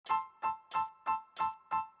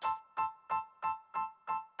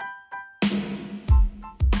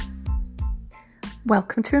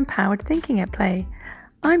Welcome to Empowered Thinking at Play.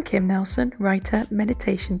 I'm Kim Nelson, writer,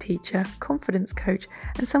 meditation teacher, confidence coach,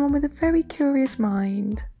 and someone with a very curious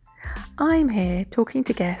mind. I'm here talking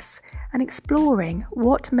to guests and exploring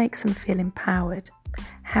what makes them feel empowered,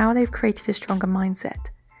 how they've created a stronger mindset,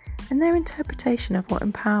 and their interpretation of what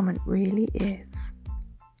empowerment really is.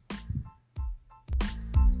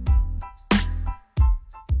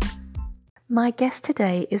 My guest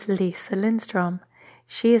today is Lisa Lindstrom.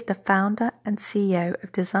 She is the founder and CEO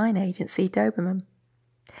of design agency Dobermann.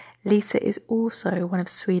 Lisa is also one of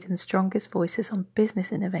Sweden's strongest voices on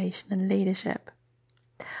business innovation and leadership.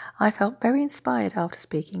 I felt very inspired after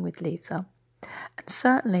speaking with Lisa, and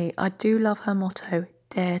certainly I do love her motto,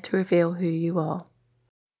 dare to reveal who you are.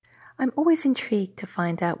 I'm always intrigued to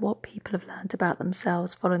find out what people have learned about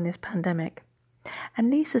themselves following this pandemic. And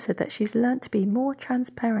Lisa said that she's learnt to be more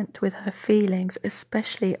transparent with her feelings,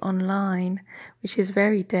 especially online, which is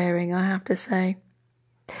very daring, I have to say.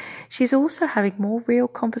 She's also having more real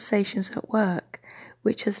conversations at work,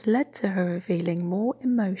 which has led to her revealing more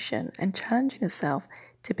emotion and challenging herself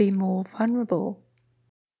to be more vulnerable.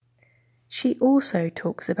 She also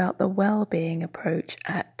talks about the well-being approach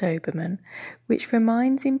at Dobermann, which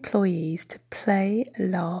reminds employees to play,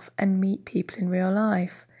 laugh, and meet people in real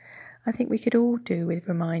life. I think we could all do with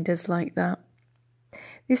reminders like that.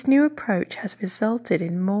 This new approach has resulted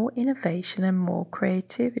in more innovation and more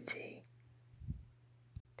creativity.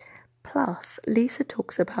 Plus, Lisa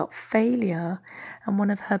talks about failure and one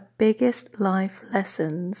of her biggest life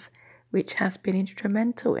lessons, which has been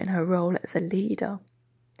instrumental in her role as a leader.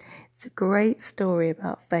 It's a great story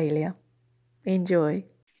about failure. Enjoy.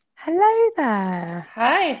 Hello there.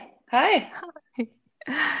 Hi.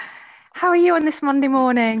 How are you on this Monday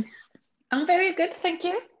morning? I'm very good, thank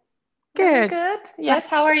you. Very Good. good. Yes,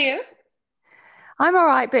 how are you? I'm all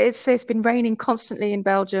right, but it's been raining constantly in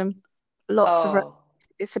Belgium. Lots of rain. Oh,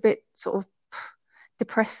 It's a bit sort of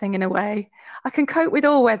depressing in a way. I can cope with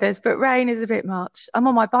all weathers, but rain is a bit much. I'm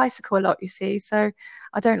on my bicycle a lot, you see, so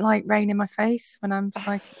I don't like rain in my face when I'm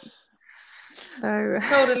cycling. So,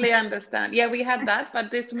 totally understand. Yeah, we had that,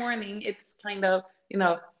 but this morning it's kind of,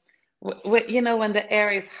 when the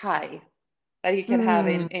air is high, that you can have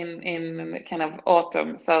in mm, in kind of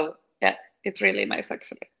autumn. So yeah, it's really nice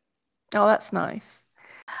actually. oh, that's nice.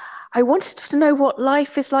 I wanted to know what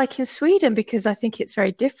life is like in Sweden because I think it's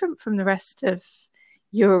very different from the rest of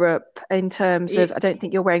Europe in terms of, I don't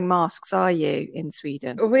think you're wearing masks, are you, in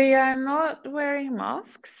Sweden? We are not wearing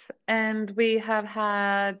masks, and we have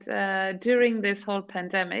had during this whole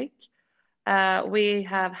pandemic, we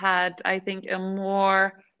have had, I think, a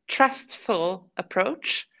more trustful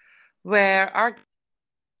approach where our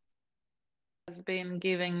has been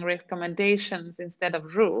giving recommendations instead of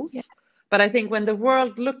Yeah. rules. But I think when the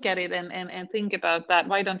world look at it and think about that,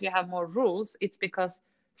 why don't you have more rules? It's because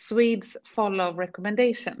Swedes follow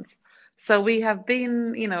recommendations. So we have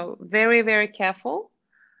been, very, very careful.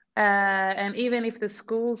 And even if the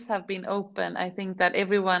schools have been open, I think that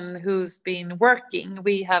everyone who's been working,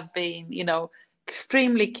 we have been,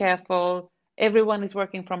 extremely careful. Everyone is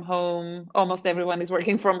working from home. Almost everyone is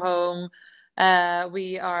working from home.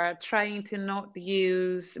 We are trying to not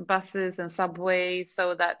use buses and subways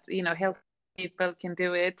so that, healthy people can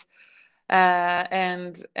do it.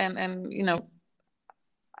 And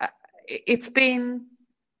uh, it's been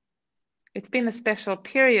a special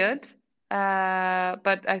period,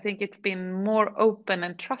 but I think it's been more open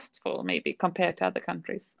and trustful maybe compared to other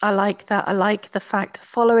countries. I like that. I like the fact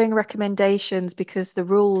following recommendations because the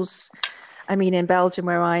rules, I mean, in Belgium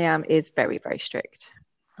where I am, is very, very strict.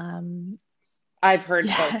 Um, I've heard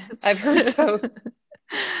so. I've yes. heard so.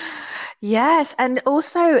 Yes, and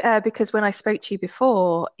also because when I spoke to you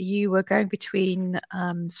before, you were going between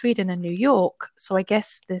Sweden and New York, so I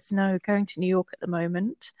guess there's no going to New York at the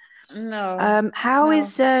moment. No, How no.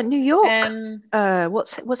 is New York? And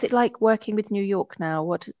What's it like working with New York now?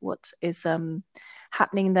 What is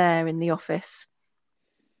happening there in the office?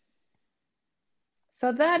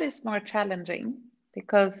 so that is more challenging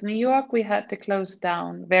because New York, we had to close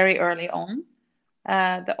down very early on.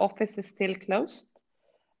 The office is still closed,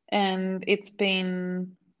 and it's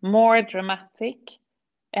been more dramatic.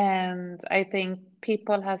 And I think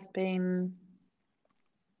people has been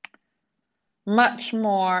much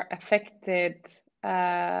more affected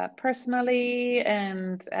personally,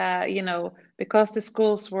 and because the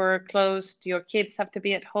schools were closed, your kids have to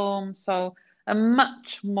be at home, so a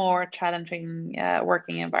much more challenging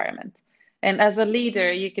working environment. And as a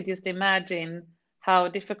leader, you could just imagine how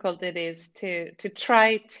difficult it is to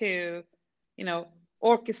try to you know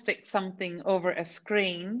orchestrate something over a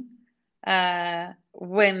screen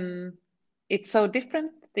when it's so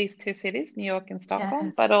different these two cities, New York and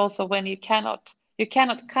Stockholm, but Yes. also when you cannot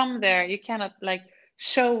come there, you cannot like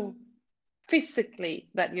show physically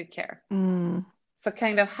that you care. Mm. So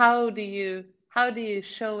kind of how do you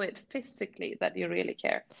show it physically that you really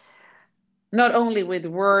care? Not only with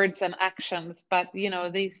words and actions, but you know,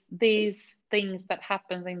 these things that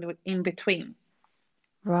happen in between.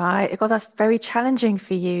 Right. God, that's very challenging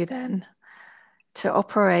for you then to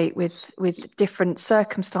operate with different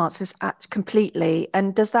circumstances completely.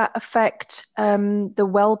 And does that affect the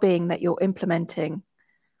well-being that you're implementing?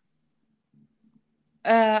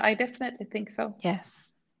 I definitely think so.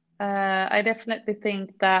 Yes. I definitely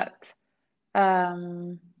think that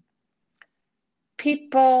um,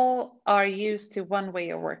 people are used to one way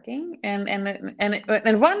of working, and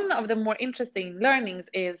one of the more interesting learnings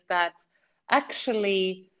is that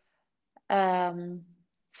actually um,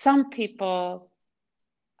 some people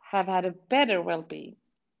have had a better well-being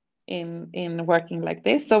in working like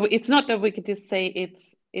this. So it's not that we could just say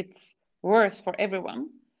it's worse for everyone,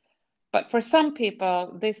 but for some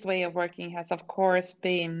people, this way of working has, of course,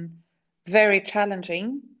 been very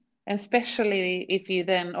challenging, and especially if you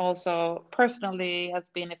then also personally has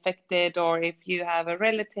been affected, or if you have a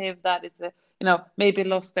relative that is, you know, maybe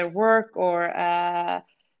lost their work or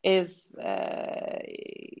is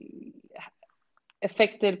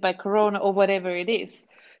affected by Corona or whatever it is.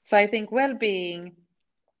 So I think well-being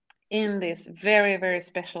in this very, very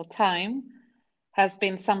special time has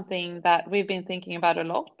been something that we've been thinking about a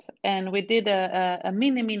lot. And we did a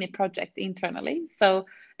mini project internally. So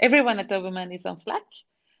everyone at Doberman is on Slack.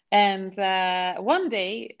 And one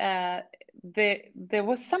day, there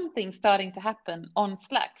was something starting to happen on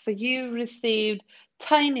Slack. So you received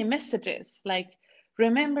tiny messages like,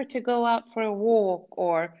 remember to go out for a walk,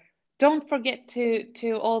 or don't forget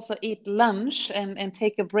to also eat lunch and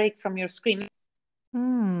take a break from your screen.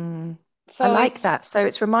 Hmm. I So like it's that. So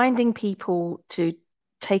it's reminding people to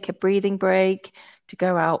take a breathing break, to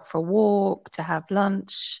go out for a walk, to have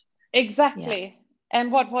lunch. Yeah. exactly.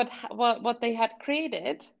 And what they had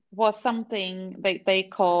created was something they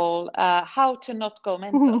call how to not go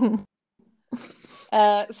mental.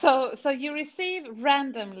 So you receive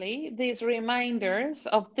randomly these reminders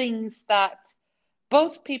of things that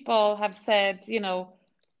both people have said, you know,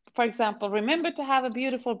 for example, remember to have a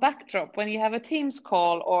beautiful backdrop when you have a Teams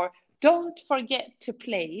call, or don't forget to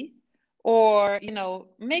play, or, you know,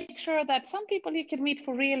 make sure that some people you can meet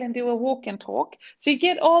for real and do a walk and talk. So you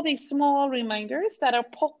get all these small reminders that are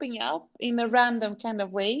popping up in a random kind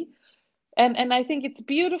of way. And I think it's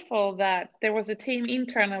beautiful that there was a team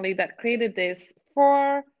internally that created this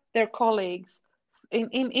for their colleagues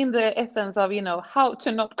in the essence of, you know, how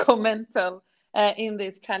to not go mental in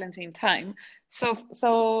this challenging time.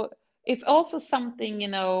 So it's also something, you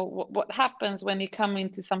know, what happens when you come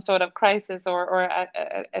into some sort of crisis or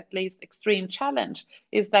at least extreme challenge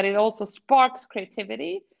is that it also sparks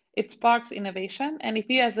creativity, it sparks innovation. And if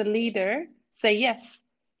you as a leader say yes,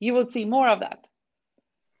 you will see more of that.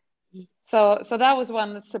 So that was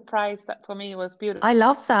one surprise that for me was beautiful. I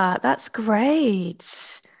love that. That's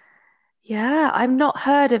great. Yeah, I've not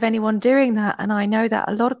heard of anyone doing that, and I know that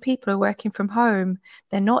a lot of people are working from home.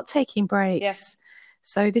 They're not taking breaks. Yes.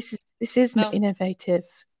 So this is No. innovative.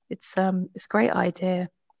 It's a great idea.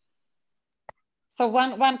 So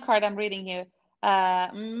one card I'm reading here.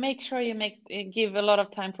 Make sure you give a lot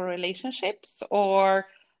of time for relationships, or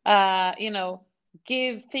you know,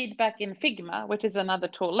 give feedback in Figma, which is another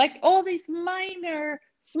tool. Like all these minor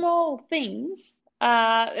small things,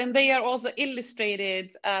 and they are also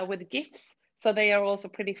illustrated with GIFs, so they are also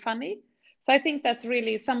pretty funny. So I think that's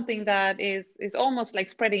really something that is almost like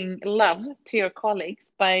spreading love to your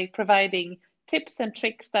colleagues by providing tips and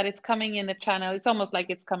tricks that is coming in the channel. It's almost like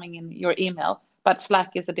it's coming in your email, but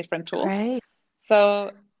Slack is a different tool. Great.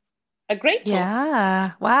 So a great tool.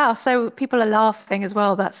 Yeah. Wow. So people are laughing as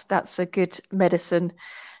well. That's a good medicine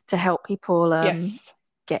to help people Yes.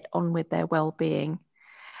 get on with their well-being.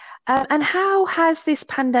 And how has this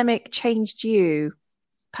pandemic changed you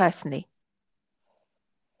personally?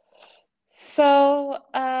 So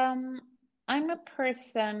I'm a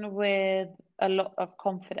person with a lot of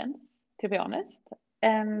confidence, to be honest.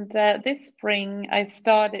 And this spring, I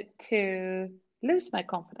started to lose my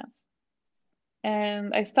confidence.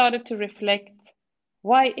 And I started to reflect,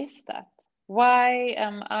 why is that? Why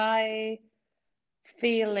am I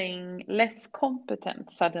feeling less competent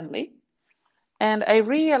suddenly? And I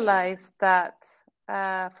realized that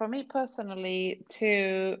for me personally,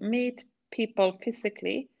 to meet people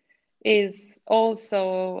physically is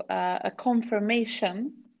also a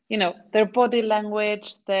confirmation, you know, their body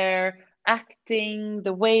language, their acting,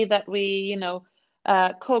 the way that we, you know,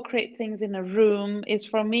 co-create things in a room is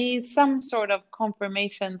for me some sort of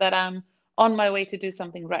confirmation that I'm on my way to do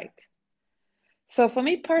something right. So for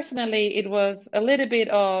me personally, it was a little bit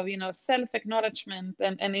of, self-acknowledgement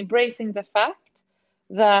and embracing the fact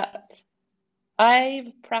that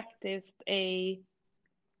I've practiced a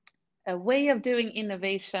way of doing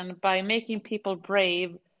innovation by making people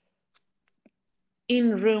brave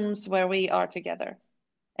in rooms where we are together.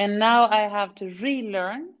 And now I have to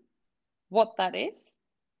relearn what that is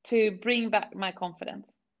to bring back my confidence.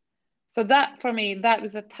 So that for me, that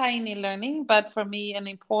is a tiny learning, but for me, an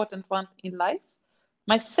important one in life.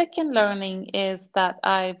 My second learning is that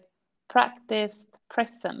I've practiced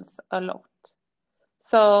presence a lot.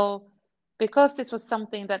 So because this was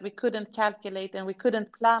something that we couldn't calculate and we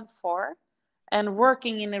couldn't plan for, and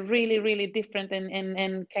working in a really, really different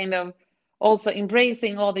and kind of also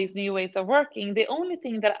embracing all these new ways of working, the only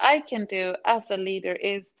thing that I can do as a leader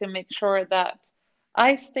is to make sure that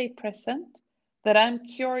I stay present, that I'm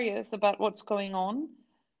curious about what's going on,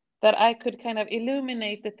 that I could kind of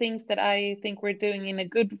illuminate the things that I think we're doing in a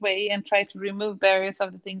good way and try to remove barriers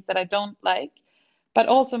of the things that I don't like, but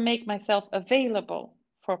also make myself available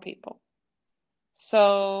for people.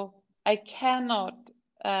 So I cannot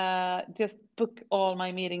just book all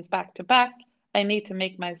my meetings back to back. I need to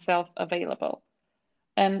make myself available.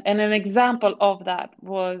 And an example of that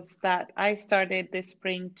was that I started this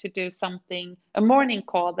spring to do something, a morning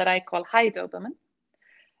call that I call Hi Doberman.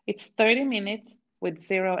 It's 30 minutes with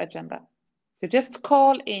zero agenda. You just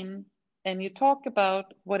call in and you talk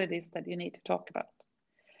about what it is that you need to talk about.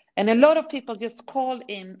 And a lot of people just call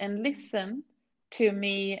in and listen to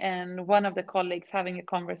me and one of the colleagues having a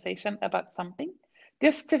conversation about something,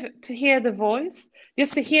 just to hear the voice,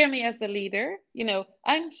 just to hear me as a leader.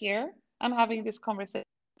 I'm here, I'm having this conversation.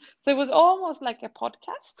 So it was almost like a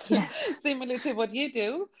podcast, Yes. similar to what you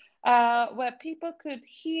do, where people could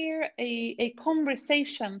hear a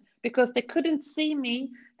conversation because they couldn't see me.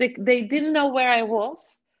 They didn't know where I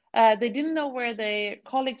was. They didn't know where their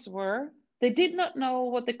colleagues were. They did not know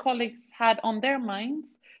what the colleagues had on their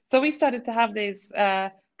minds. So we started to have this,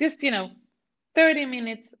 just, 30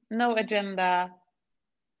 minutes, no agenda.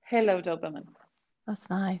 Hello, Doberman. That's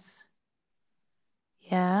nice.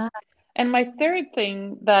 Yeah. And my third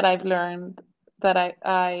thing that I've learned that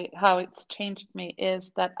I how it's changed me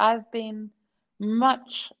is that I've been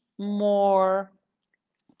much more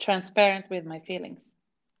transparent with my feelings.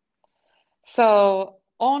 So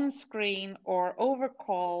on screen or over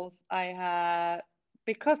calls, I have,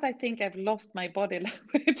 because I think I've lost my body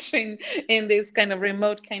language in this kind of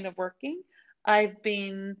remote kind of working, I've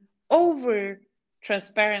been over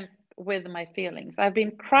transparent with my feelings. I've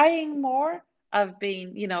been crying more. I've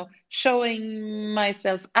been, showing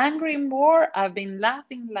myself angry more. I've been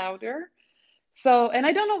laughing louder. So, and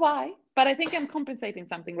I don't know why, but I think I'm compensating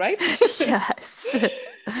something, right? Yes.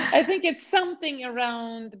 I think it's something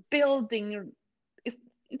around building.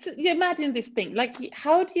 You imagine this thing, like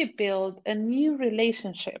how do you build a new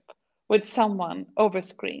relationship with someone over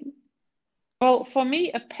screen? Well, for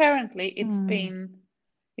me, apparently, it's Mm,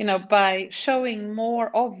 been, by showing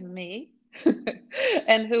more of me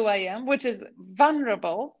and who I am, which is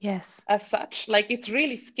vulnerable yes. as such. Like it's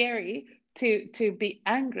really scary to be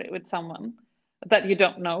angry with someone that you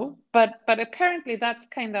don't know. But apparently that's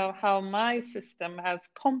kind of how my system has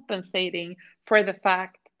compensating for the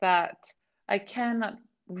fact that I cannot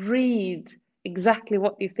read exactly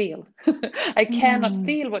what you feel. I cannot Mm.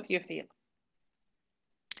 feel what you feel.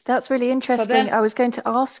 That's really So interesting. then, I was going to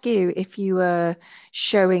ask you if you were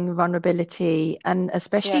showing vulnerability and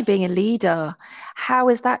especially being a yes, leader, how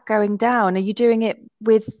is that going down? Are you doing it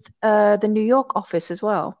with the New York office as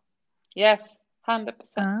well? yes, 100%.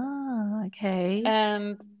 Ah, okay.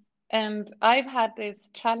 And and I've had this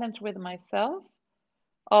challenge with myself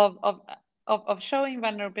of of of showing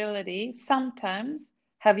vulnerability. Sometimes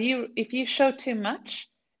have you if you show too much,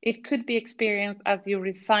 it could be experienced as you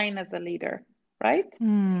resign as a leader, right?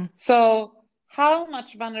 Mm, So how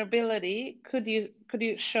much vulnerability could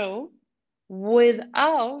you show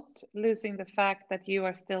without losing the fact that you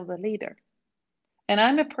are still the leader? And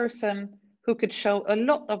I'm a person who could show a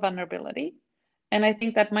lot of vulnerability. And I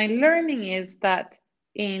think that my learning is that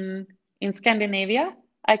in in Scandinavia,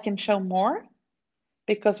 I can show more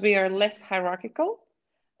because we are less hierarchical.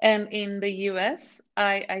 And in the US,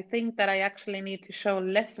 I think that I actually need to show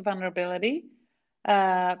less vulnerability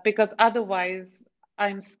because otherwise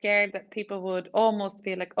I'm scared that people would almost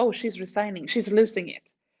feel like, oh, she's resigning, she's losing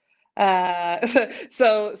it. Uh,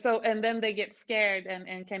 and then they get scared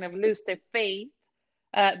and kind of lose their faith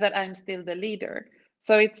that I'm still the leader.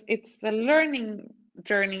 So it's a learning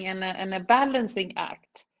journey and a balancing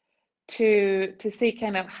act to see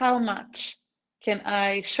kind of how much can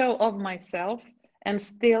I show of myself and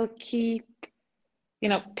still keep,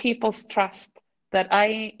 people's trust that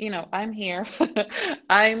I'm here.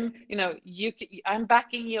 I'm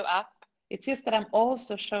backing you up. It's just that I'm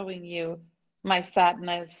also showing you my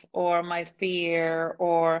sadness or my fear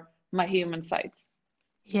or my human sides.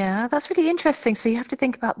 Yeah, that's really interesting. So you have to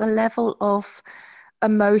think about the level of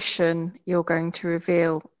emotion you're going to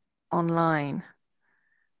reveal online.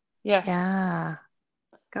 Yes. Yeah,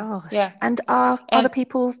 gosh. Yeah. And are other And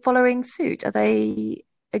people following suit? Are they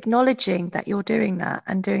acknowledging that you're doing that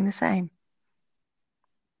and doing the same?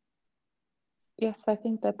 yes, I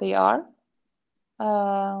think that they are.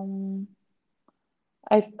 Um,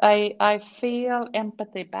 I feel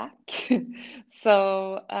empathy back.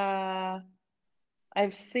 So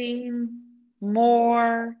I've seen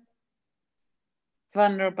more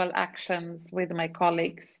vulnerable actions with my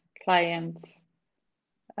colleagues, clients,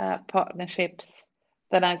 partnerships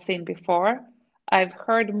than I've seen before. I've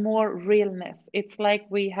heard more realness. It's like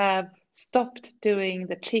we have stopped doing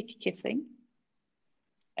the cheek kissing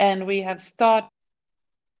and we have started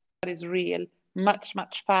what is real much,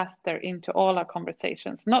 much faster into all our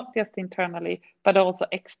conversations, not just internally, but also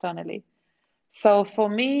externally. So for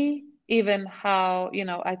me, even how,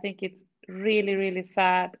 I think it's really, really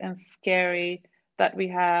sad and scary that we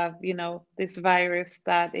have, this virus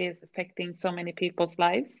that is affecting so many people's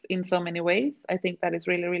lives in so many ways. I think that is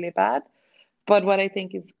really, really bad. But what I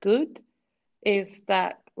think is good is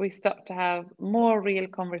that we start to have more real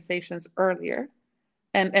conversations earlier.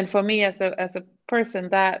 And for me as a person,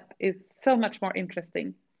 that is so much more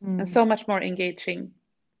interesting and Mm. so much more engaging.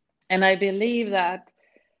 And I believe that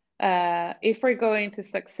if we're going to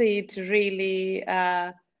succeed to really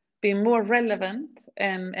be more relevant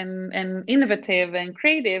and innovative and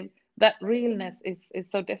creative, that realness is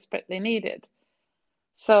so desperately needed.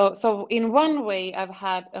 So in one way, I've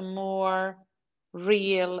had a more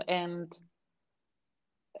real and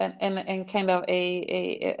kind of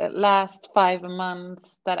a last 5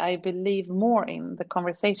 months that I believe more in the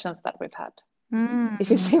conversations that we've had, if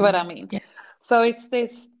you see what I Mm. mean. Yeah. So it's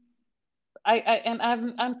this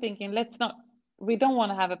I'm thinking, let's not, we don't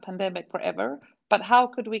want to have a pandemic forever, but how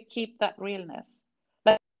could we keep that realness?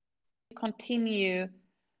 Let's continue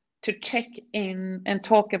to check in and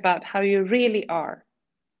talk about how you really are,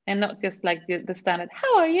 and not just like the standard,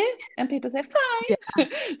 how are you? And people say, Yeah. fine.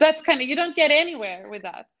 That's kind of, you don't get anywhere with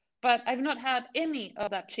that. But I've not had any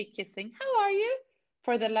of that cheek kissing, how are you?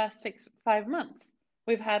 For the last 5 months.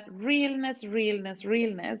 We've had realness, realness,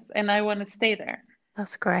 realness, and I want to stay there.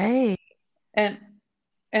 That's great. And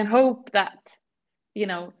and hope that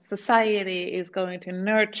society is going to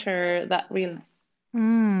nurture that realness.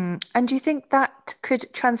 And do you think that could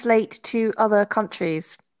translate to other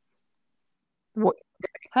countries? What?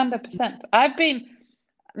 100%.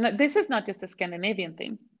 No, this is not just a Scandinavian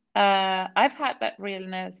thing. I've had that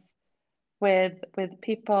realness with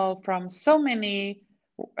people from so many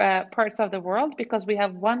parts of the world because we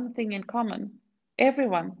have one thing in common.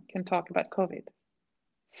 Everyone can talk about COVID.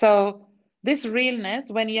 So this realness,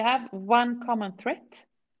 when you have one common threat,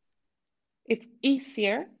 it's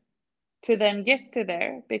easier to then get to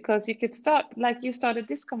there because you could start, like you started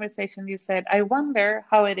this conversation, you said, I wonder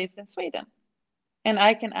how it is in Sweden. And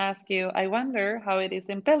I can ask you, I wonder how it is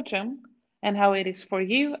in Belgium and how it is for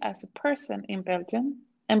you as a person in Belgium.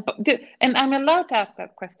 And I'm allowed to ask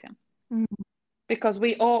that question Mm. because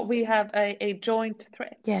we have a joint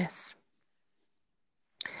threat. Yes.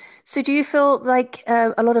 So do you feel like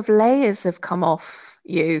a lot of layers have come off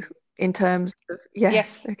you in terms of, yes,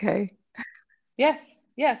 Yes, okay. yes,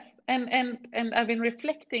 yes. And I've been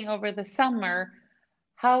reflecting over the summer,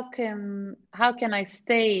 how can I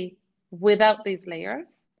stay without these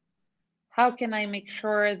layers? How can I make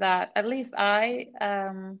sure that at least I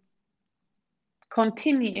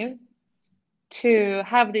continue to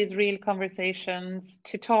have these real conversations,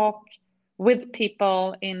 to talk with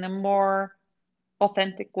people in a more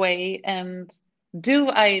authentic way? And do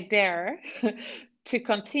I dare to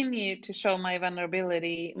continue to show my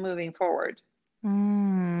vulnerability moving forward?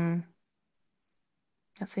 Mm,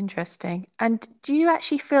 that's interesting. And do you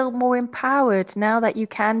actually feel more empowered now that you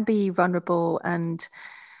can be vulnerable and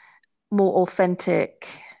more authentic?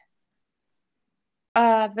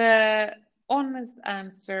 The honest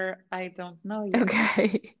answer, I don't know yet.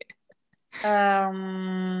 Okay.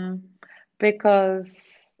 Um, because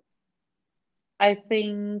I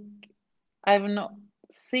think I've not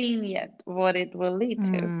seen yet what it will lead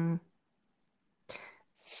to. Mm,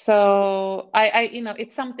 So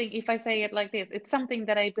it's something, if I say it like this, it's something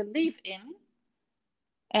that I believe in,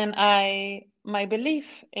 and my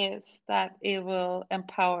belief is that it will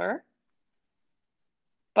empower.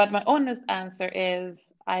 But my honest answer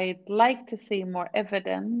is I'd like to see more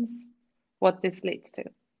evidence what this leads to.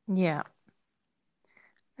 Yeah.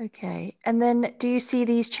 Okay. And then do you see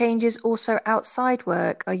these changes also outside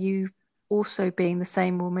work? Are you also being the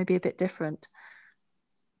same or maybe a bit different?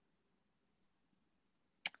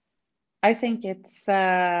 I think it's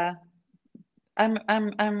I'm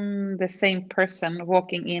the same person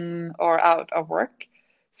walking in or out of work.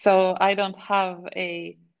 So I don't have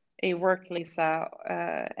a work Lisa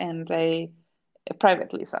and a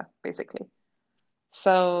private Lisa, basically.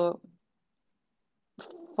 So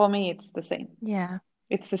for me, it's the same. Yeah.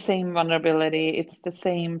 It's the same vulnerability, it's the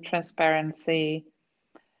same transparency,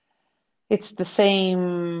 it's the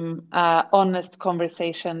same honest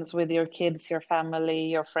conversations with your kids, your family,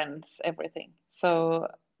 your friends, everything. So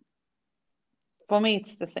for me,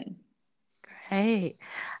 it's the same. Hey.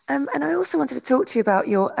 And I also wanted to talk to you about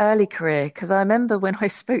your early career because I remember when I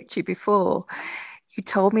spoke to you before, you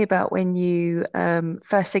told me about when you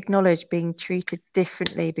first acknowledged being treated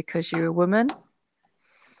differently because you're a woman.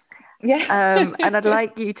 Yeah. And I'd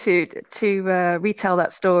like you to retell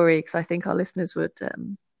that story because I think our listeners would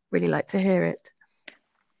really like to hear it.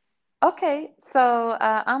 Okay, so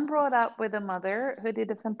I'm brought up with a mother who did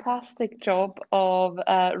a fantastic job of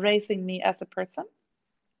raising me as a person.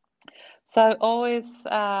 So I always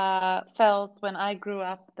felt when I grew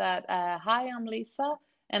up that, hi, I'm Lisa,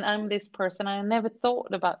 and I'm this person. I never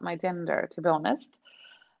thought about my gender, to be honest.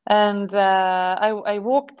 And I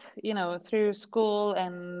walked, through school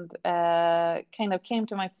and kind of came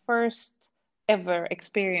to my first ever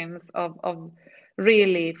experience of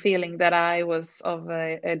really feeling that I was of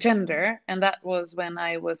a gender. And that was when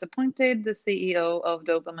I was appointed the CEO of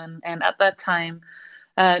Doberman. And at that time,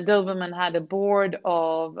 Doberman had a board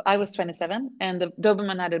of, I was 27, and the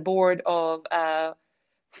Doberman had a board of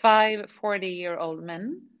five 40-year-old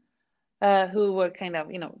men who were kind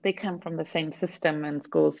of, they come from the same system and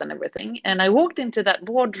schools and everything. And I walked into that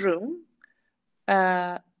boardroom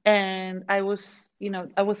uh, and I was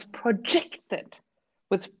projected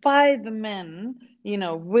with five men,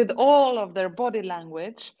 with all of their body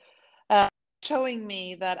language, showing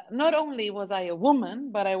me that not only was I a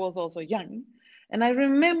woman, but I was also young. And I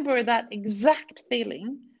remember that exact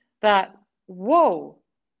feeling that, whoa,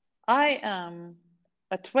 I am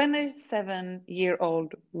a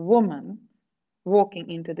 27-year-old woman walking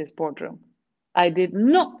into this boardroom. I did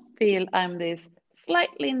not feel I'm this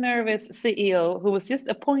slightly nervous CEO who was just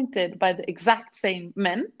appointed by the exact same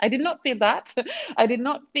men. I did not feel that. I did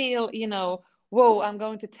not feel, whoa, I'm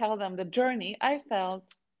going to tell them the journey. I felt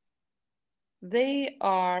they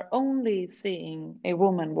are only seeing a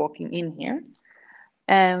woman walking in here.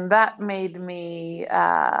 And that made me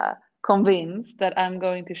convinced that I'm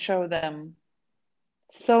going to show them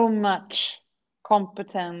so much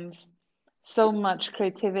competence, so much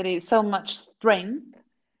creativity, so much strength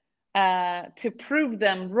to prove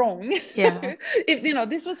them wrong. Yeah.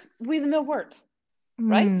 This was with no words,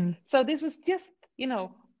 right? Mm, So this was just,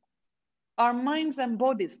 our minds and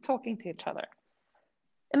bodies talking to each other.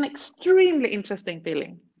 An extremely interesting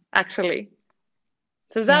feeling, actually.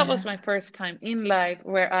 So that was yeah. my first time in life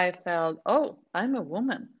where I felt, oh, I'm a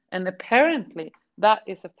woman. And apparently that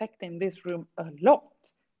is affecting this room a lot.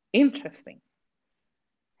 Interesting.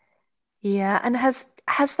 Yeah. And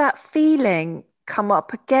has that feeling come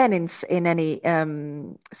up again in any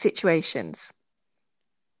situations?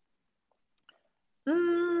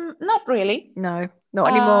 Not really. No, not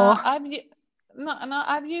anymore.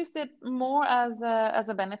 I've used it more as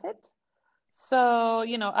a benefit. So,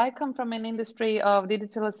 I come from an industry of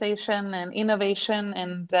digitalization and innovation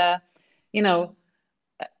and you know,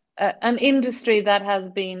 an industry that has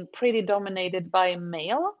been pretty dominated by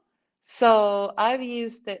male. So I've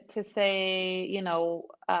used it to say,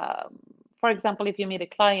 for example, if you meet a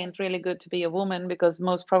client, really good to be a woman because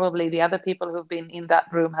most probably the other people who've been in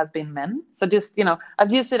that room has been men. So just,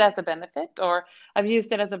 I've used it as a benefit, or I've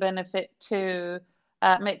used it as a benefit to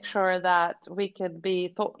make sure that we could be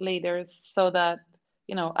thought leaders so that,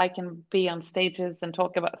 I can be on stages and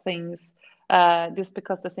talk about things just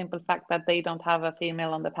because the simple fact that they don't have a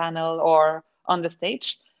female on the panel or on the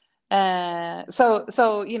stage. So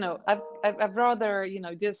I've rather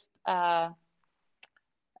just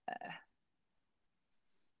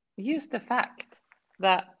use the fact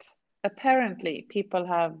that apparently people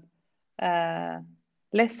have uh,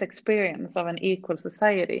 less experience of an equal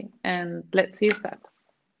society, and let's use that.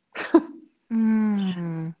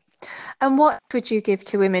 Mm. And what would you give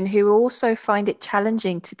to women who also find it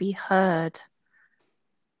challenging to be heard?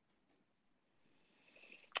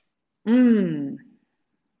 Mm.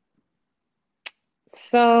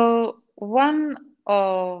 So one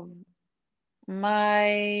of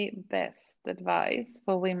My best advice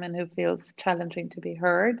for women who feels challenging to be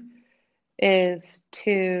heard is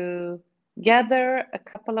to gather a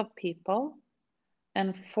couple of people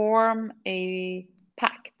and form a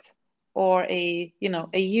pact or a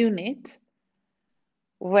unit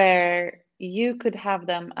where you could have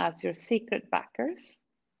them as your secret backers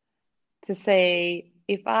to say,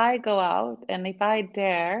 if I go out and if I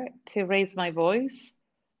dare to raise my voice,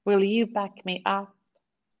 will you back me up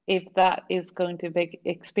if that is going to be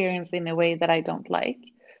experienced in a way that I don't like?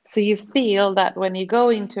 So you feel that when you go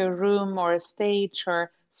into a room or a stage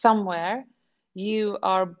or somewhere, you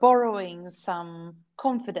are borrowing some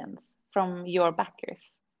confidence from your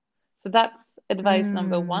backers. So that's advice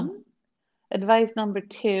number Mm. one. Advice number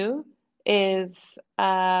two is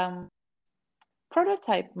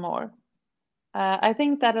prototype more. I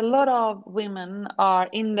think that a lot of women are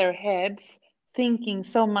in their heads thinking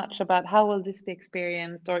so much about how will this be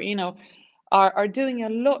experienced, or are doing a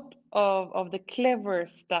lot of the clever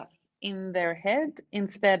stuff in their head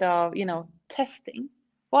instead of testing.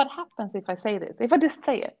 What happens if I say this? If I just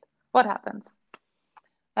say it, what happens?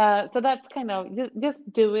 So that's kind of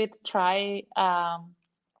just do it, try.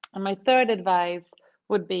 And my third advice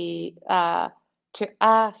would be to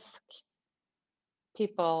ask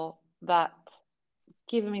people that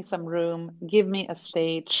give me some room, give me a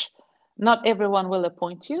stage. Not everyone will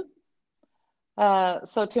appoint you.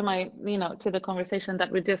 So to the conversation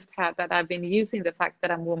that we just had, that I've been using the fact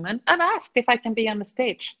that I'm woman, I've asked if I can be on the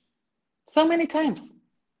stage so many times.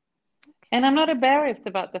 And I'm not embarrassed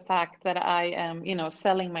about the fact that I am,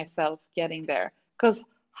 selling myself getting there. Because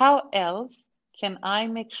how else can I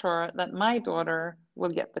make sure that my daughter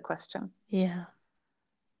will get the question? Yeah.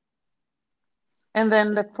 And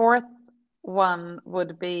then the fourth one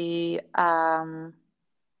would be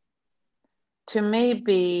to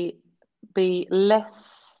maybe be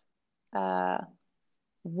less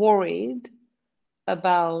worried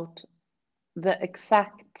about the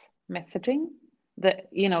exact messaging,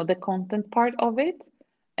 the content part of it,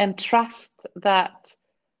 and trust that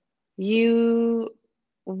you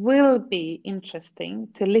will be interesting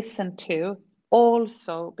to listen to,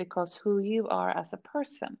 also because who you are as a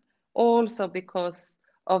person, also because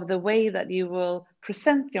of the way that you will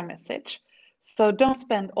present your message. So don't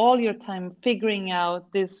spend all your time figuring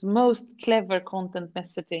out this most clever content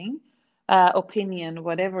messaging, opinion,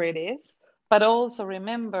 whatever it is, but also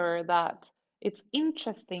remember that it's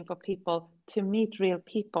interesting for people to meet real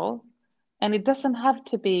people, and it doesn't have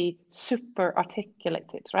to be super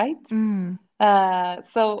articulated, right? Mm.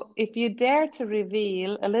 So if you dare to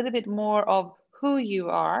reveal a little bit more of who you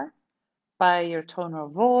are by your tone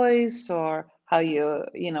of voice, or how your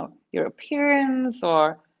appearance,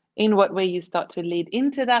 or in what way you start to lead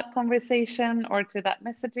into that conversation or to that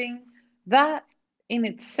messaging, that in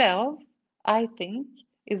itself, I think,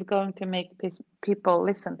 is going to make people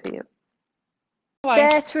listen to you. Why?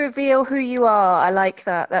 Dare to reveal who you are. I like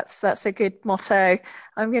that. That's a good motto.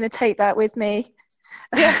 I'm going to take that with me.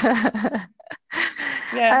 Yeah,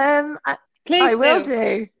 yeah. I Please will do. do.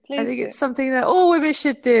 I Please think do. it's something that all women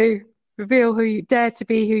should do. Reveal who you dare to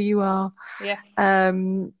be who you are. Yes.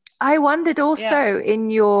 I wondered Yeah. also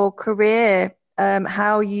in your career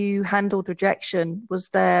how you handled rejection. Was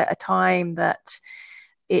there a time that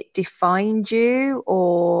it defined you,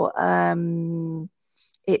 or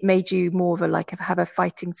it made you more of have a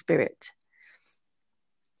fighting spirit?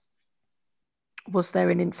 Was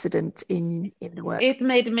there an incident in the work? It's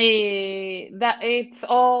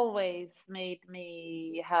always made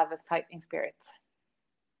me have a fighting spirit.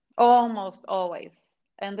 Almost always.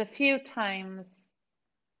 And the few times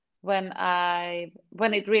when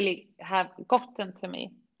it really have gotten to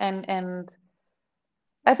me, and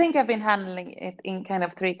I think I've been handling it in kind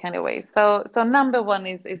of three kind of ways. So number one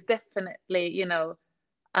is definitely,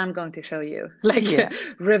 I'm going to show you, like, Yeah.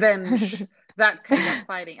 revenge, that kind of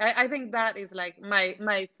fighting. I think that is like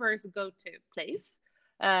my first go-to place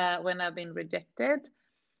when I've been rejected.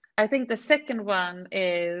 I think the second one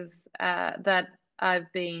is that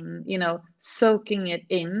I've been, soaking it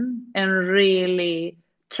in and really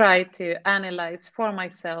try to analyze for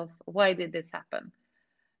myself, why did this happen?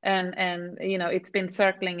 And it's been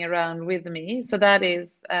circling around with me. So that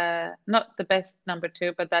is not the best number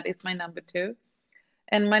two, but that is my number two.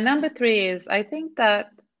 And my number three is, I think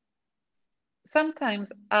that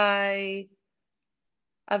sometimes I've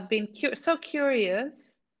been so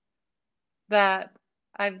curious that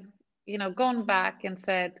I've gone back and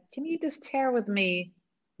said, can you just share with me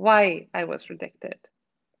why I was rejected?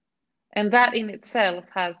 And that in itself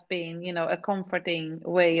has been, a comforting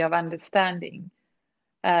way of understanding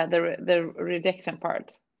the rejection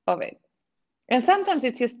part of it. And sometimes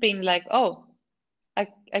it's just been like, oh,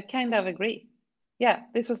 I kind of agree. Yeah,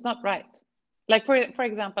 this was not right. Like for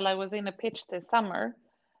example, I was in a pitch this summer,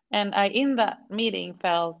 and I in that meeting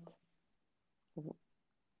felt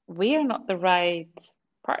we are not the right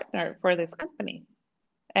partner for this company.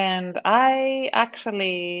 And I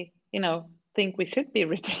actually, think we should be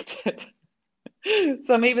rejected.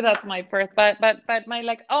 So maybe that's my first, but my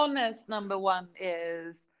like honest number one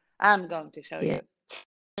is I'm going to show Yeah,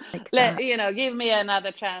 you. like that. Give me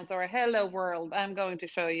another chance or hello world. I'm going to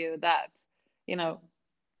show you that, you know,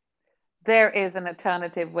 there is an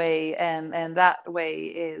alternative way and that way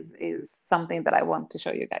is something that I want to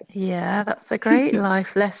show you guys. Yeah, that's a great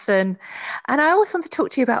life lesson. And I always want to talk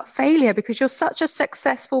to you about failure because you're such a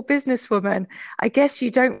successful businesswoman. I guess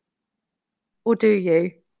you don't, or do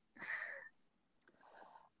you?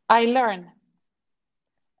 I learn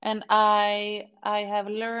and I have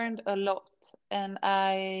learned a lot and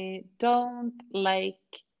I don't like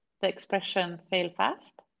the expression fail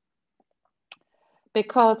fast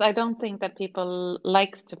because I don't think that people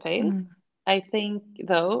likes to fail. Mm, I think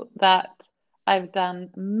though that I've done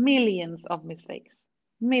millions of mistakes,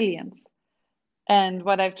 millions. And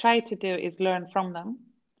what I've tried to do is learn from them.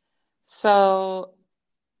 So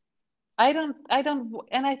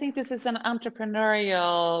and I think this is an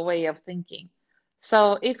entrepreneurial way of thinking.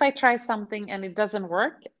 So if I try something and it doesn't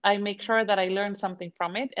work, I make sure that I learn something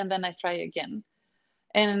from it and then I try again.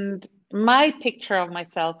 And my picture of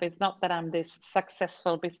myself is not that I'm this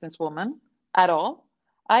successful businesswoman at all.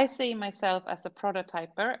 I see myself as a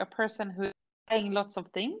prototyper, a person who's trying lots of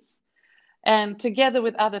things. And together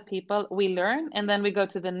with other people, we learn, and then we go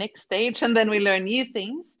to the next stage, and then we learn new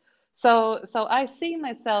things. So I see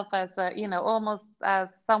myself as almost as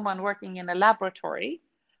someone working in a laboratory,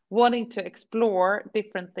 wanting to explore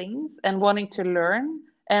different things and wanting to learn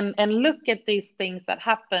and look at these things that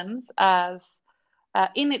happens as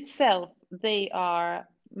in itself, they are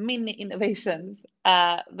mini innovations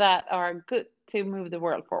that are good to move the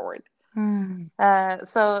world forward. mm,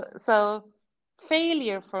 So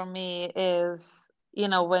failure for me is,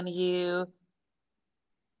 when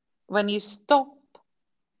you stop,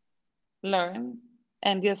 learn,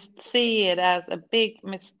 and just see it as a big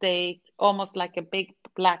mistake, almost like a big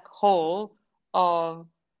black hole of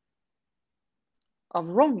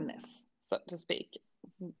wrongness, so to speak,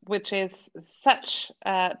 which is such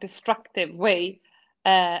a destructive way.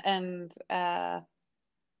 And I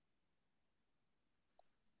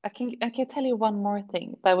can tell you one more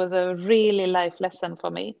thing that was a really life lesson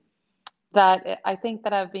for me that I think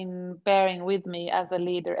that I've been bearing with me as a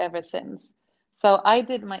leader ever since. So I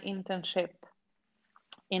did my internship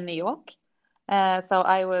in New York. So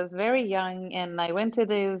I was very young and I went to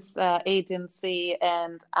this agency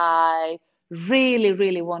and I really,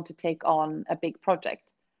 really want to take on a big project.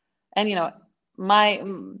 And my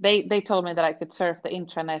they told me that I could surf the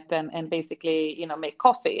intranet and basically make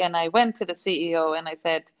coffee. And I went to the CEO and I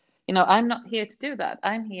said, I'm not here to do that.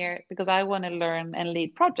 I'm here because I want to learn and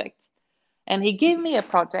lead projects. And he gave me a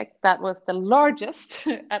project that was the largest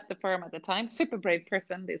at the firm at the time. Super brave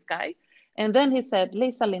person, this guy. And then he said,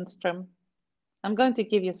 Lisa Lindstrom, I'm going to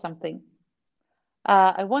give you something.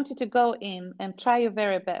 I want you to go in and try your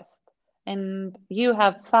very best. And you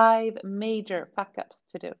have 5 major fuck ups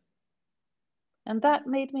to do. And that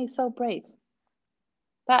made me so brave.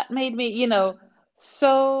 That made me,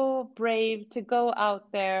 so brave to go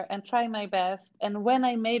out there and try my best. And when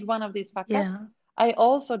I made one of these fuck yeah. ups, I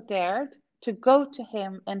also dared to go to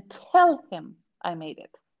him and tell him I made it,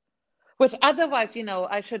 which otherwise,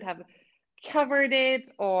 I should have covered it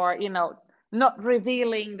or, not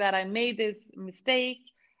revealing that I made this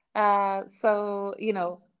mistake. So,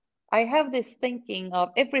 I have this thinking of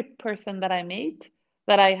every person that I meet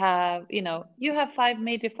that I have, you have 5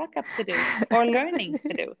 major fuck ups to do or learnings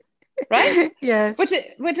to do, right? Which Yes.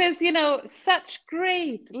 is, such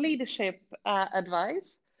great leadership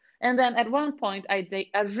advice. And then at one point, I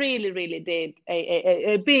really, really did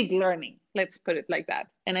a big learning. Let's put it like that.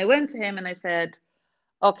 And I went to him and I said,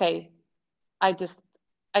 okay, I just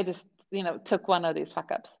took one of these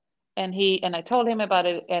fuck ups. And I told him about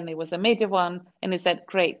it and it was a major one and he said,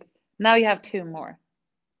 "Great. Now you have 2 more."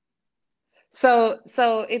 So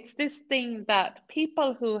it's this thing that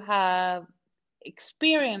people who have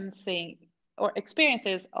experiencing or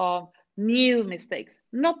experiences of new mistakes,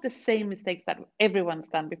 not the same mistakes that everyone's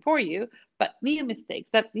done before you, but new mistakes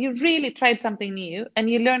that you really tried something new and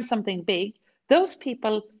you learned something big, those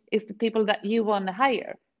people is the people that you want to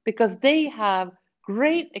hire because they have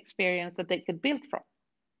great experience that they could build from.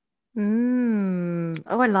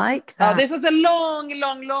 Oh, I like that. This was a long,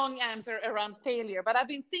 long, long answer around failure, but I've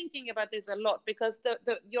been thinking about this a lot because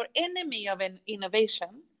your enemy of an innovation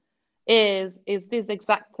is this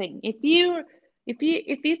exact thing. If you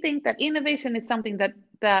think that innovation is something that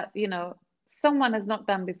someone has not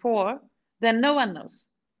done before, then no one knows,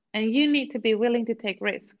 and you need to be willing to take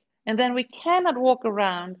risk. And then we cannot walk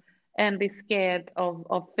around and be scared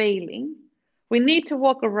of failing. We need to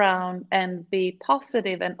walk around and be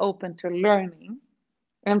positive and open to learning,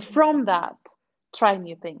 and from that, try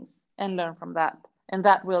new things and learn from that. And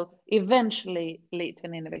that will eventually lead to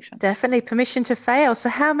an innovation. Definitely permission to fail. So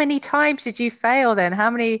how many times did you fail then? How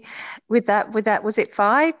many was it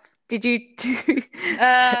 5? Did you do?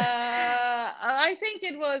 I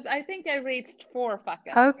think I reached 4 fuck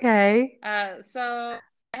ups. Okay. So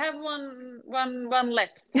I have one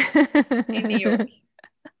left in New York.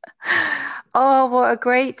 Oh, what a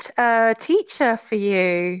great teacher for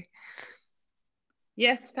you.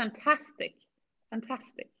 Yes, fantastic.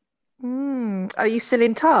 Fantastic. Are you still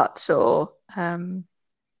in touch or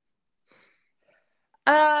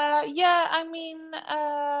Yeah, I mean,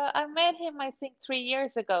 I met him, I think, 3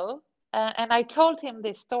 years ago, and I told him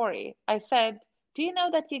this story. I said, "Do you know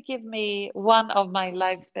that you give me one of my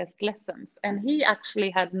life's best lessons?" And he actually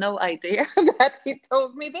had no idea that he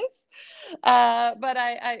told me this. But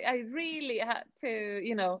I really had to,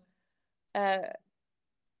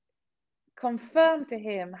 confirm to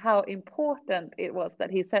him how important it was that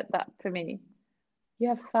he said that to me. You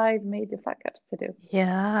have 5 major fuck ups to do.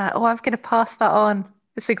 yeah. Oh, I'm going to pass that on.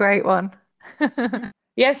 It's a great one.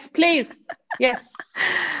 Yes, please. Yes,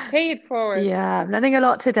 pay it forward. Yeah, I'm learning a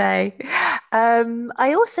lot today.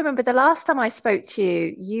 I also remember the last time I spoke to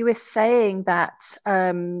you, you were saying that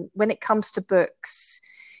when it comes to books,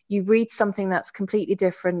 you read something that's completely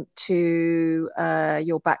different to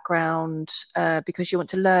your background because you want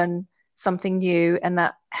to learn something new, and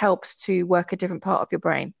that helps to work a different part of your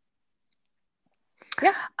brain.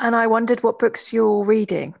 Yeah. And I wondered what books you're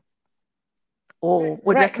reading or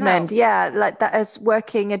would Right now. recommend. Yeah, like that as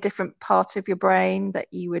working a different part of your brain that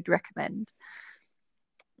you would recommend.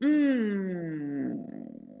 Mm.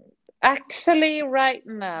 Actually, right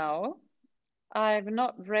now, I've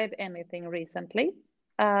not read anything recently.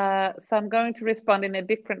 So I'm going to respond in a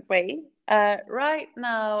different way. Right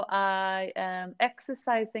now, I am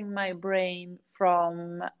exercising my brain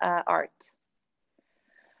from art.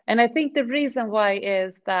 And I think the reason why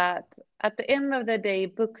is that at the end of the day,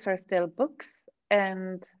 books are still books.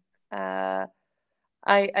 And uh,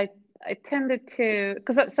 I I tended to,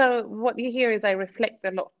 because so what you hear is I reflect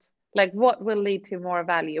a lot. Like what will lead to more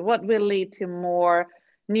value? What will lead to more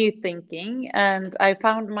new thinking? And I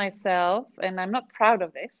found myself, and I'm not proud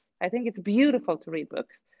of this. I think it's beautiful to read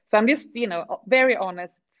books. So I'm just, very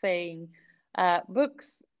honest saying,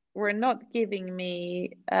 books were not giving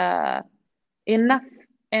me enough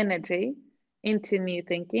energy into new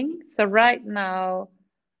thinking. So right now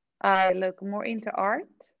I look more into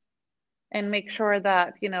art and make sure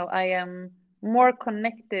that I am more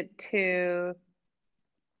connected to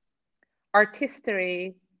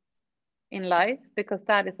artistry in life, because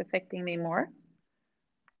that is affecting me more,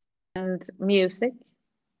 and music.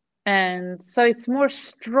 And so it's more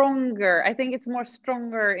stronger, I think it's more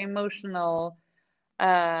stronger emotional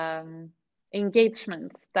um,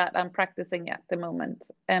 engagements that I'm practicing at the moment.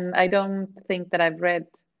 And I don't think that I've read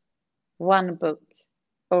one book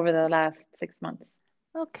over the last 6 months.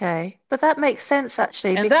 Okay, but that makes sense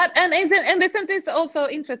actually. And isn't this also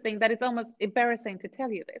interesting that it's almost embarrassing to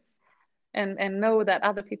tell you this and know that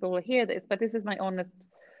other people will hear this, but this is my honest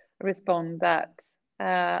response that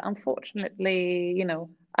unfortunately,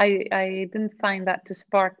 I didn't find that to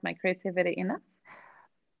spark my creativity enough.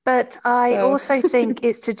 But I So also think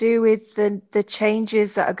it's to do with the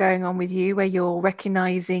changes that are going on with you, where you're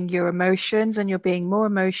recognizing your emotions and you're being more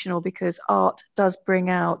emotional because art does bring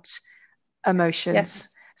out emotions. yes,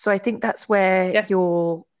 So I think that's where yes,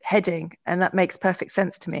 you're heading, and that makes perfect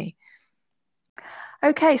sense to me.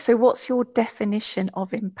 Okay, so what's your definition of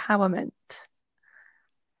empowerment?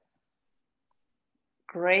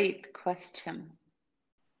 great question.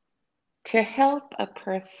 To help a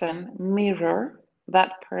person mirror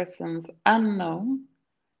that person's unknown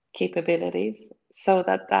capabilities so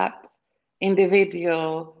that that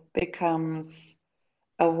individual becomes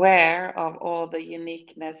aware of all the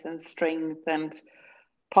uniqueness and strength and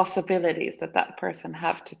possibilities that that person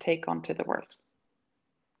have to take onto the world.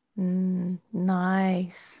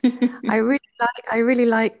 Nice. I really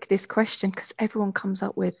like this question because everyone comes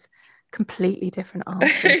up with completely different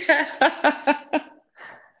answers.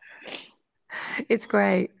 It's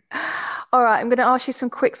great. All right, I'm going to ask you some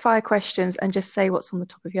quick fire questions and just say what's on the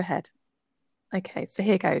top of your head. Okay, so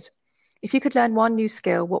here goes. If you could learn one new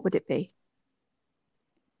skill, what would it be?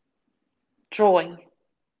 Drawing.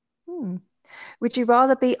 Hmm. Would you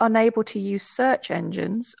rather be unable to use search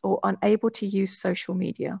engines or unable to use social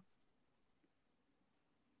media?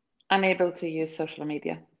 Unable to use social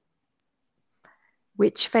media.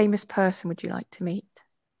 Which famous person would you like to meet?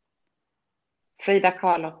 Frida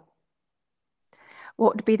Kahlo.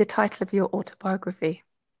 What would be the title of your autobiography?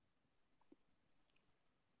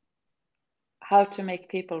 How to make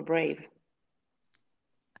people brave.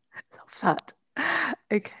 Love that.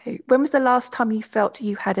 Okay. When was the last time you felt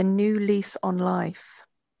you had a new lease on life?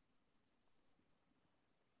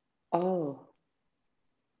 Oh,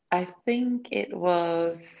 I think it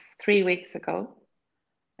was 3 weeks ago,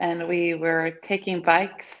 and we were taking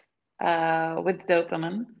bikes with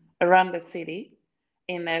Dopamine around the city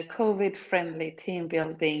in a COVID-friendly team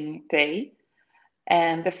building day.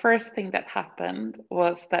 And the first thing that happened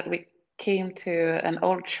was that we came to an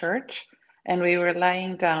old church and we were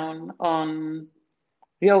lying down on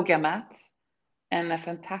yoga mats, and a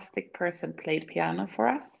fantastic person played piano for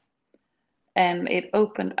us. And it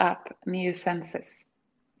opened up new senses.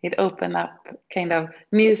 It opened up kind of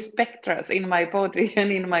new spectra in my body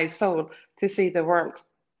and in my soul to see the world.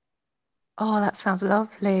 Oh, that sounds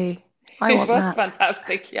lovely. I It want was that.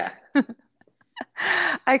 fantastic, yeah.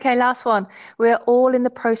 Okay, last one. We're all in the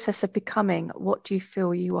process of becoming. What do you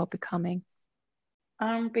feel you are becoming?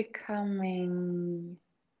 I'm becoming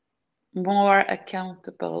more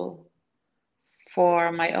accountable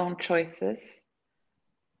for my own choices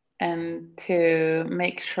and to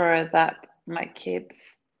make sure that my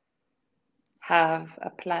kids have a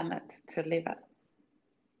planet to live at.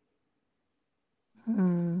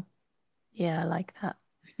 Yeah, I like that.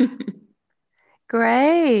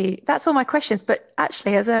 Great. That's all my questions. But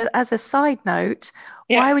actually, as a side note,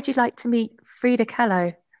 Yeah. why would you like to meet Frida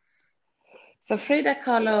Kahlo? So Frida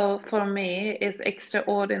Kahlo for me is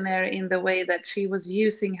extraordinary in the way that she was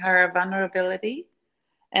using her vulnerability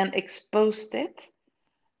and exposed it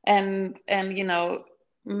and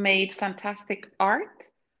made fantastic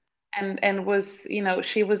art and was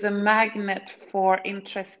she was a magnet for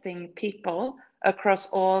interesting people across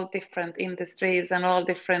all different industries and all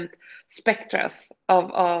different spectras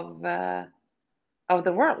of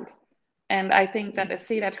the world. And I think that a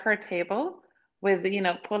seat at her table with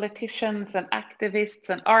politicians and activists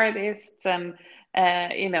and artists and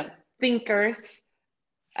thinkers,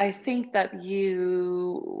 I think that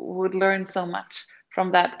you would learn so much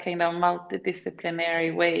from that kind of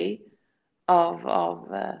multidisciplinary way of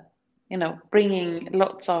bringing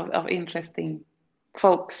lots of interesting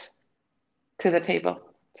folks to the table.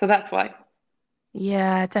 So that's why.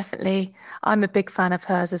 Yeah, definitely. I'm a big fan of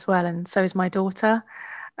hers as well, and so is my daughter.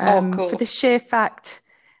 Oh, For the cool. sheer fact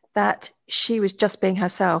that she was just being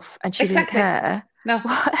herself and she didn't Exactly. care No.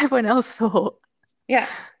 what everyone else thought. Yeah.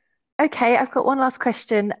 Okay, I've got one last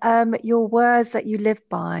question. Your words that you live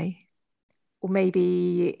by, or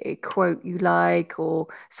maybe a quote you like, or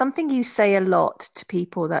something you say a lot to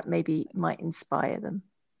people that maybe might inspire them.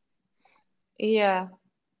 Yeah.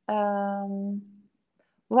 Um,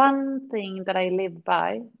 One thing that I live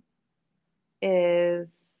by is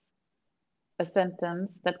a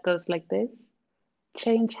sentence that goes like this: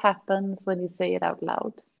 change happens when you say it out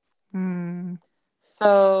loud. Hmm.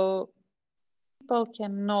 So people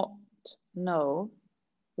cannot know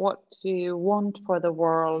what you want for the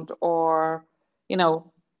world or, you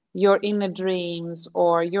know, your inner dreams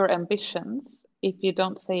or your ambitions if you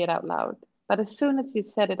don't say it out loud. But as soon as you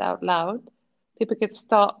said it out loud, people could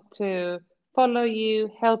start to follow you,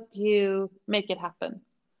 help you, make it happen.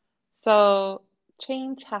 So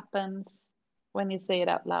change happens when you say it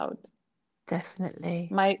out loud. Definitely.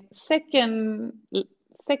 My second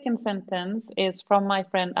sentence is from my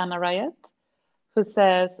friend Anna Riot, who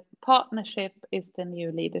says partnership is the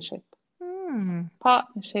new leadership. Hmm.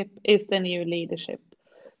 Partnership is the new leadership.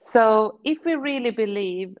 So if we really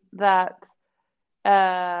believe that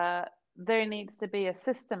there needs to be a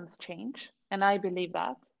systems change, and I believe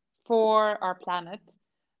that for our planet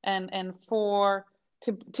and for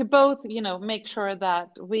to both make sure that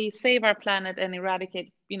we save our planet and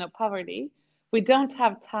eradicate poverty. We don't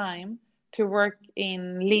have time to work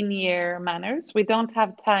in linear manners. We don't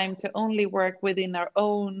have time to only work within our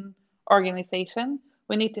own organization.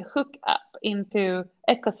 We need to hook up into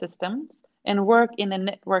ecosystems and work in a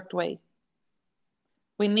networked way.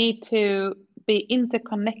 We need to be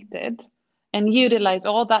interconnected and utilize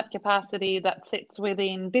all that capacity that sits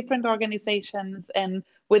within different organizations and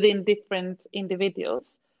within different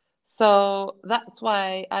individuals. So that's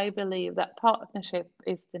why I believe that partnership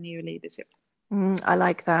is the new leadership. I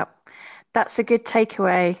like that. That's a good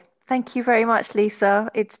takeaway. Thank you very much, Lisa.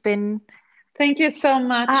 It's been Thank you so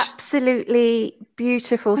much. Absolutely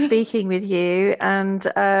beautiful speaking with you, and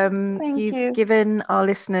Thank you've you. given our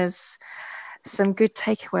listeners some good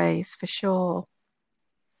takeaways for sure.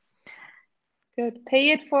 Good.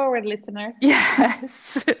 Pay it forward, listeners.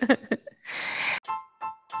 Yes.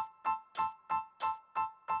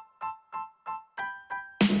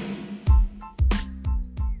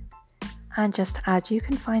 And just to add, you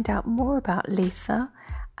can find out more about Lisa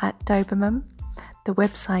at Doberman. The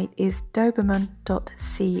website is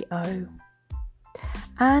doberman.co.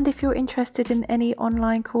 And if you're interested in any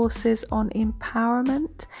online courses on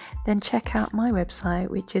empowerment, then check out my website,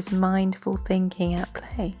 which is Mindful Thinking at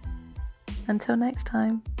Play. Until next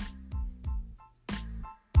time.